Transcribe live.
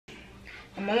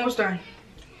I'm almost done.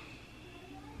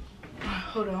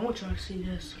 Hold on, I want y'all to see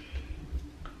this.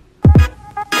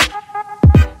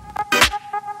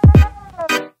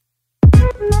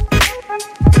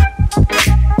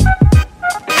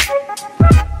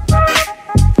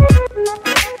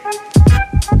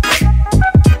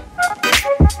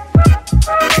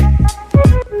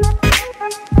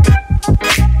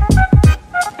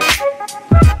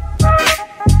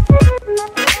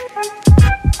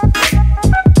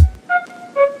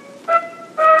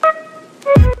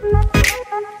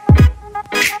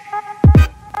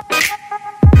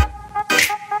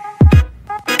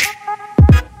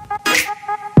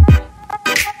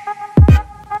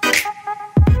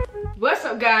 What's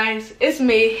up, guys? It's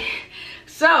me.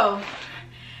 So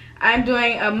I'm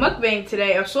doing a mukbang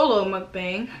today, a solo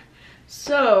mukbang.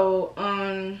 So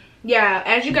yeah,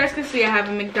 as you guys can see, I have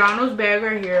a McDonald's bag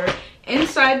right here.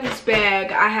 Inside this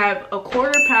bag I have a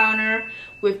quarter pounder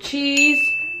with cheese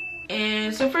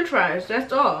and some french fries.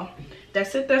 That's all.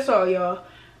 That's it. That's all, y'all.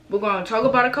 We're gonna talk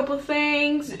about a couple of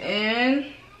things and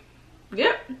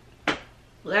yep,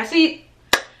 let's eat.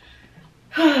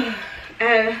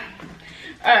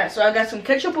 Alright, so I got some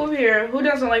ketchup over here. Who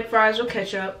doesn't like fries with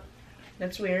ketchup?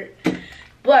 That's weird.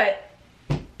 But,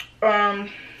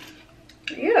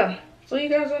 yeah. So you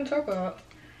guys want to talk about?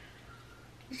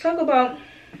 Let's talk about...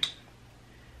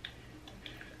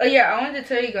 Oh yeah, I wanted to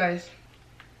tell you guys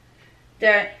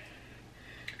that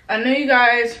I know you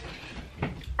guys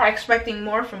are expecting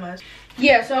more from us.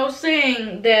 Yeah, so I was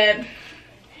saying that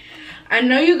I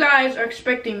know you guys are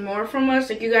expecting more from us.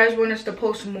 Like, you guys want us to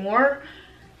post more.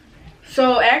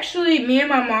 So actually, me and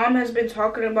my mom has been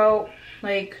talking about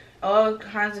like all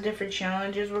kinds of different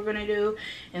challenges we're gonna do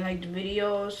and like the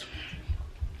videos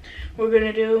we're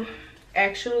gonna do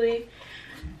actually.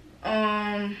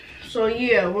 So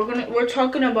yeah, we're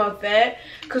talking about that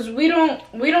because we don't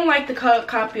like to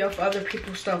copy off other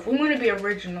people's stuff. We want to be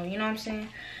original, you know what I'm saying?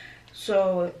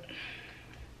 So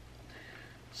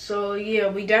yeah,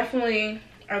 we definitely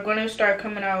are gonna start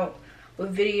coming out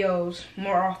with videos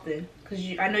more often.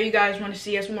 Because I know you guys want to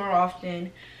see us more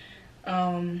often.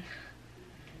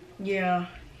 Yeah.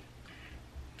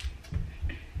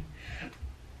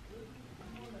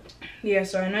 Yeah,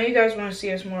 so I know you guys want to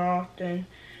see us more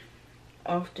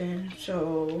often.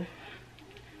 So,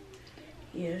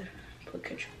 yeah. Put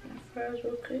ketchup on my fries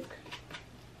real quick.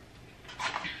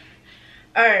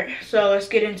 Alright, so let's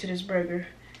get into this burger.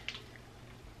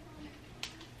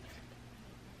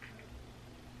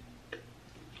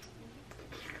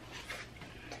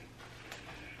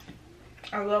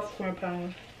 I love corn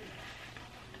pound.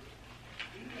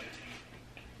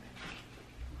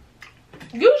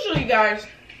 Usually, guys,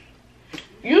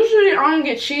 I don't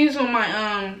get cheese on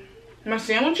my my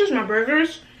sandwiches, my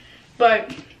burgers,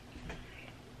 but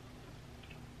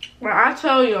when I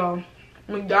tell y'all,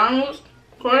 McDonald's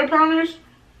quarter pounders,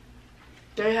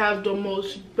 they have the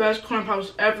best corn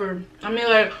pounders ever. I mean,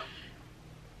 like,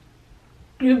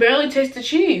 you barely taste the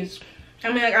cheese.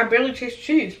 I mean, like, I barely taste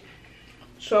cheese.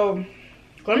 So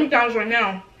go to McDonald's right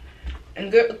now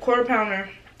and get the quarter pounder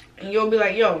and you'll be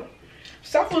like, yo,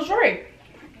 Steph was right.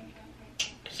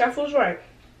 Steph was right.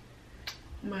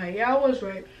 But yeah, I was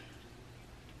right.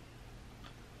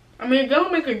 I mean, it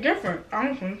don't make a difference,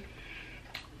 honestly.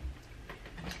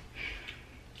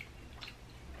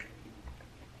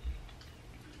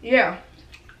 Yeah.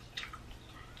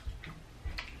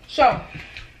 So,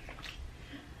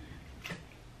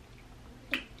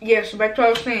 yeah, so back to what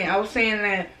I was saying. I was saying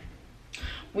that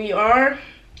we are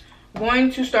going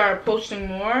to start posting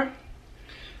more,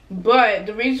 but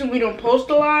the reason we don't post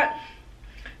a lot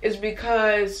is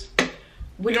because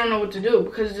we don't know what to do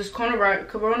because of this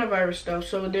coronavirus stuff.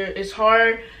 So it's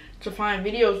hard to find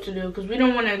videos to do because we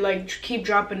don't want to like keep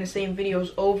dropping the same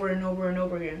videos over and over and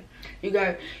over again. You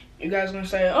guys gonna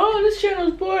say, oh, this channel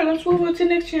is bored, let's move on to the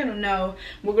next channel. No,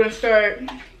 we're gonna start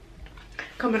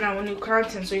coming out with new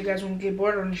content so you guys won't get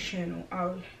bored on this channel.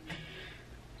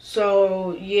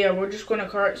 So yeah, we're just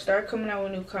gonna start coming out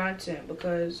with new content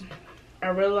because I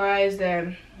realized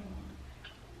that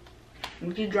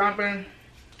we keep dropping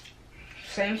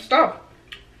same stuff.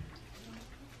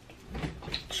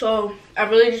 So I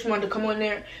really just wanted to come on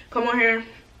here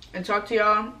and talk to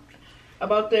y'all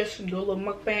about this and do a little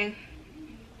mukbang.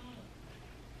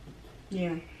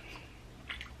 Yeah.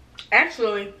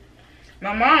 Actually,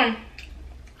 my mom,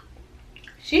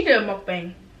 she did a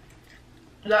mukbang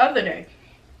the other day.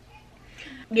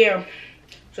 Yeah.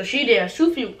 So she did a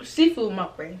seafood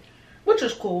mukbang, which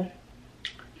was cool.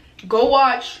 Go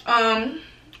watch my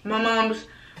mom's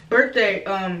birthday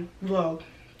vlog.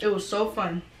 It was so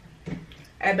fun.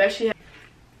 I bet she had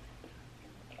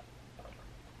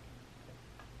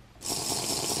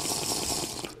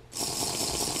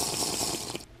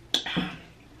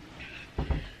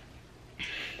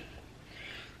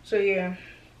So yeah.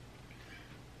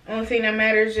 Only thing that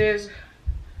matters is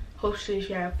hopefully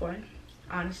you have fun.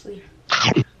 Honestly.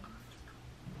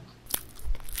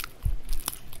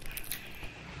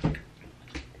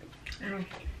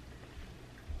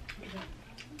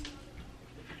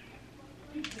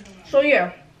 So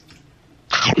yeah.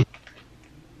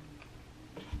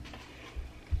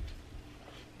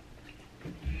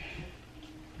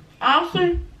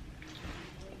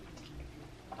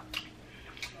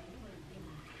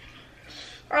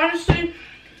 Honestly,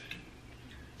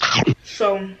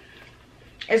 so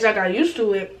as I got used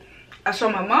to it, I saw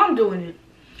my mom doing it.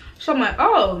 So I'm like,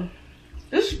 oh,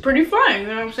 this is pretty fun, you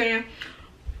know what I'm saying?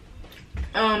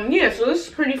 Yeah, so this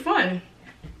is pretty fun.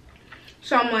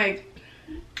 So I'm like,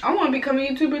 I want to become a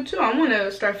YouTuber too. I want to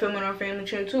start filming on Family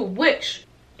Channel too,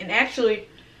 and actually,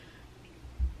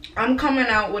 I'm coming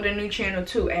out with a new channel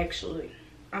too, actually.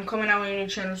 I'm coming out with a new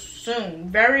channel soon.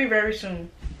 Very, very soon.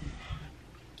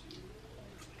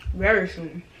 Very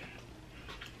soon.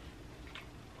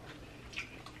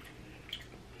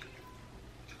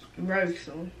 Very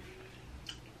soon.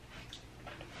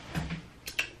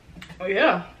 Oh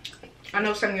yeah. I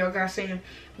know some of y'all guys saying,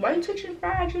 why you touching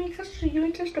fries? You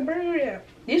ain't touched the burger yet.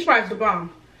 These fries the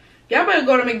bomb. Y'all better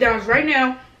go to McDonald's right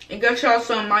now and get y'all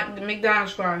some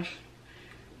McDonald's fries.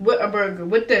 With a burger.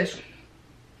 With this.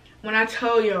 When I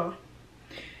tell y'all,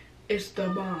 it's the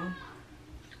bomb.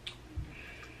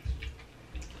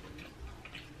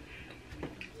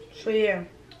 So yeah.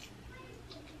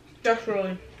 That's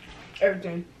really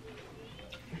everything.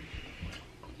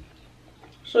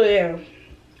 So yeah.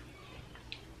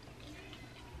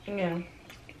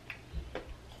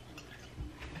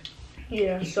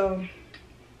 Yeah, so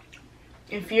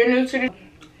if you're new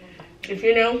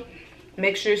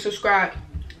make sure you subscribe.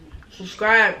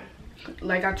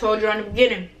 Like I told you in the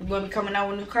beginning, we're gonna be coming out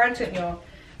with new content, y'all.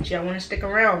 So y'all wanna stick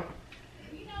around.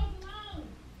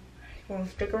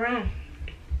 Stick around.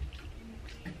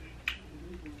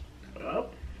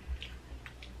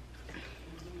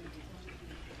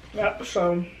 Yep,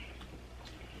 so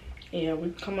yeah,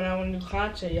 we're coming out with new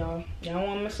content, y'all. Y'all don't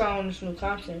wanna miss out on this new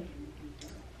content.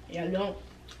 Y'all don't.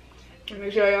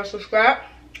 Make sure y'all subscribe.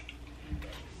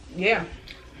 Yeah,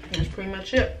 that's pretty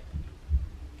much it.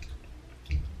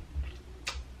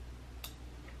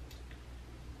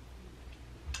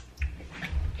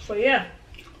 So yeah.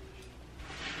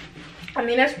 I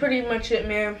mean, that's pretty much it,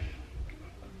 man.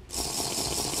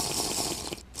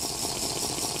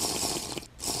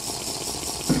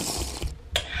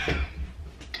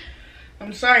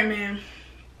 I'm sorry, man.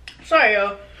 Sorry,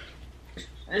 y'all.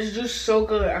 It's just so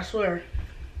good, I swear.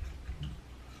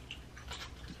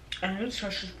 I ain't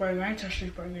touched this burger. I ain't touched this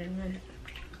burger in a minute.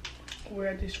 We're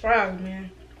at these fries,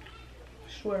 man.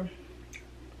 I swear.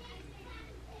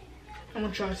 I'm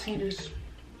gonna try to see this.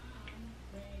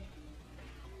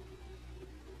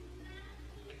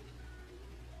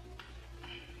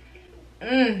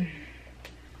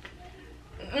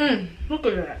 Look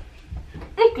at that.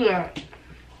 Look at that.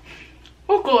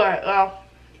 Look at that, y'all.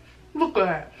 Look at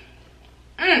that.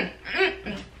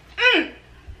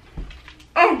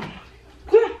 Oh my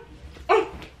god.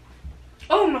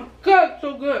 Oh my god,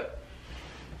 so good.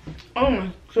 Oh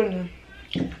my goodness.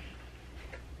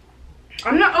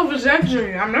 I'm not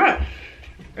over-exaggerating. I'm not.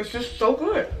 It's just so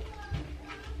good.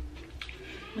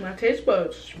 My taste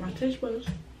buds. My taste buds.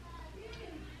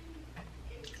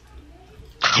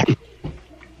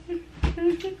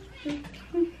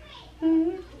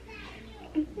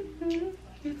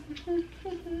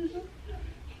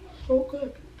 So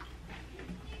good.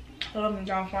 I love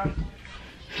McDonald's fries.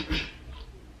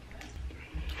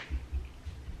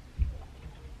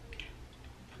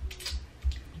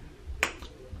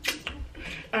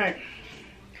 Alright.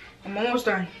 I'm almost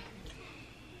done.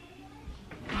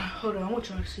 Hold on, I want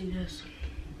y'all to see this.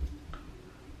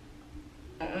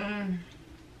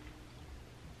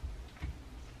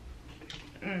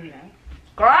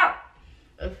 God,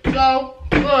 it's so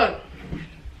good.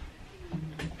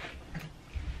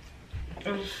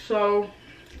 It's so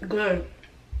good.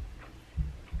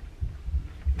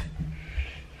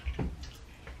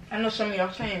 I know some of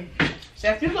y'all saying,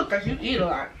 Seth, you look like you eat a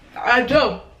lot. I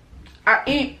do. I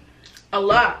eat a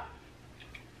lot.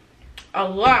 A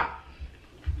lot.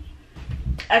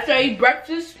 After I eat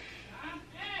breakfast,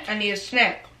 I need a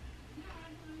snack.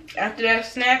 After that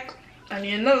snack, I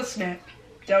need another snack.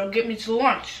 That will get me to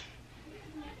lunch.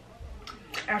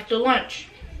 After lunch,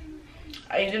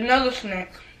 I eat another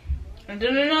snack. And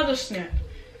then another snack.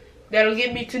 That'll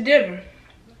get me to dinner.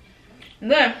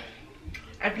 And then,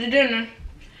 after dinner,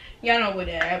 y'all know what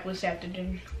that happens after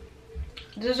dinner.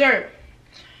 Dessert.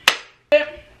 This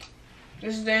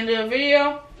is the end of the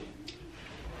video.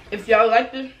 if y'all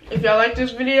like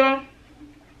this video,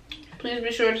 please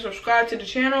be sure to subscribe to the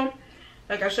channel.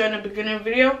 Like I said in the beginning of the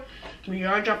video, we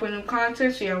are dropping new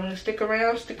content, so y'all want to stick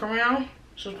around,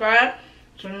 subscribe,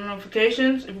 turn on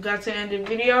notifications. If you got to the end of the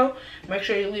video, make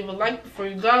sure you leave a like before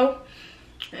you go.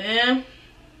 And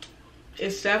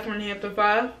it's Seth from Hampton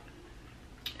 5,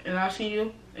 and I'll see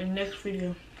you in the next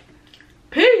video.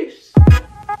 Peace!